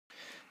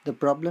The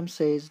problem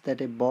says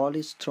that a ball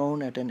is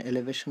thrown at an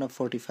elevation of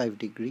 45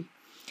 degree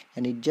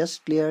and it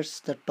just clears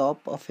the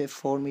top of a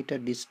 4-meter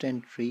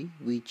distant tree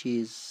which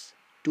is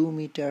 2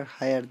 meter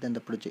higher than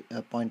the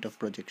point of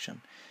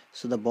projection.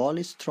 So the ball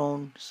is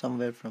thrown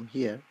somewhere from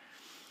here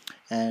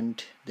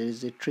and there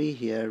is a tree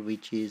here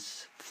which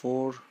is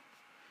 4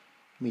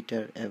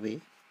 meter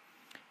away,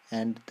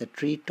 and the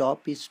tree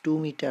top is 2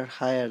 meter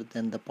higher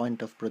than the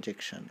point of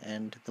projection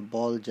and the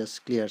ball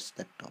just clears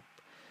that top.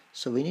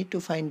 So we need to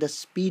find the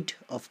speed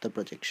of the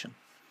projection.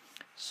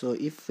 So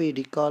if we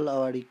recall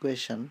our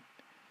equation,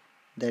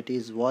 that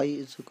is y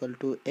is equal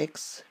to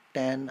x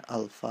tan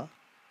alpha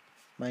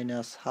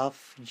minus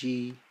half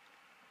g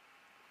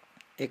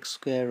x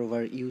square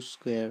over u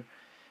square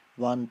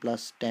 1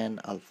 plus tan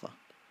alpha.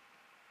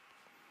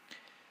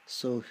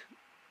 So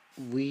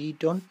we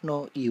don't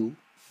know u,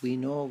 we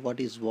know what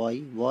is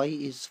y. Y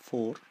is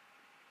 4,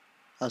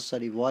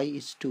 y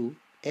is 2,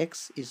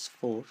 x is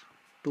 4,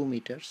 2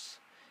 meters,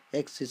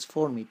 x is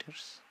 4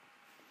 meters,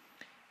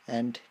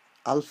 and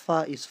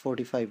alpha is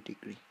 45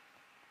 degree.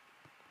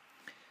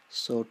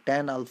 So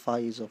tan alpha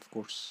is of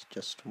course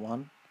just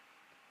 1,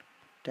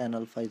 tan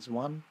alpha is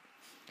 1,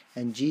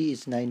 and g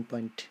is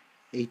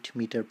 9.8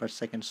 meter per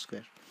second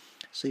square.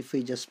 So if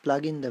we just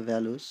plug in the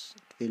values,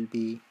 it will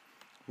be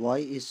y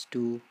is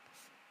 2,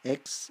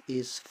 x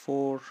is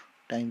 4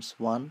 times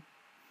 1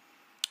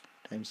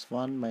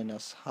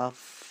 minus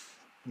half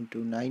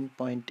into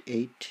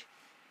 9.8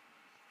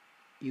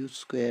 u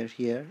square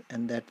here,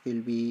 and that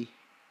will be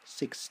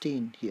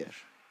 16 here,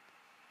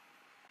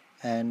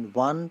 and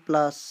 1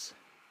 plus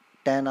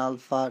tan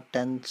alpha,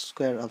 tan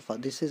square alpha,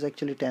 this is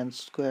actually tan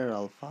square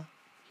alpha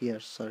here,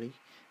 sorry,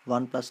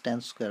 1 plus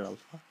tan square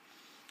alpha,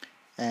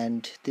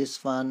 and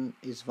this one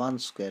is 1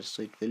 square,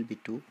 so it will be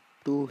 2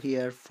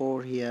 here,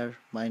 4 here,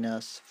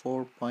 minus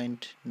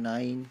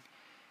 4.9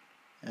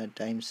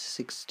 times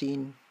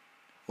 16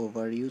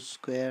 over u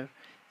square,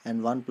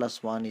 and 1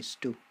 plus 1 is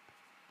 2,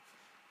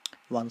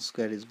 1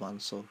 square is 1,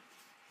 so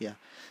yeah,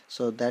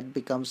 so that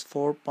becomes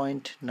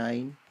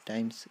 4.9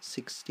 times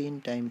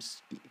 16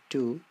 times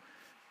 2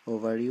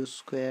 over u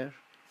square,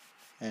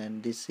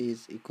 and this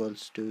is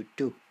equals to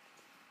 2.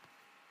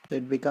 So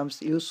it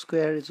becomes u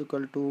square is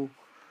equal to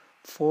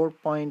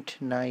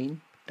 4.9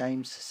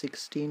 times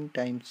 16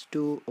 times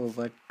 2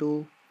 over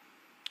 2.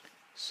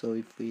 So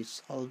if we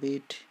solve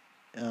it,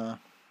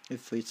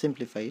 if we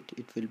simplify it,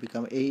 it will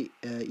become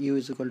u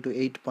is equal to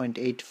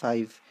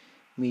 8.85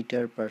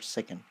 meter per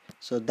second.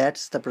 So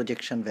that's the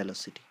projection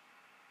velocity.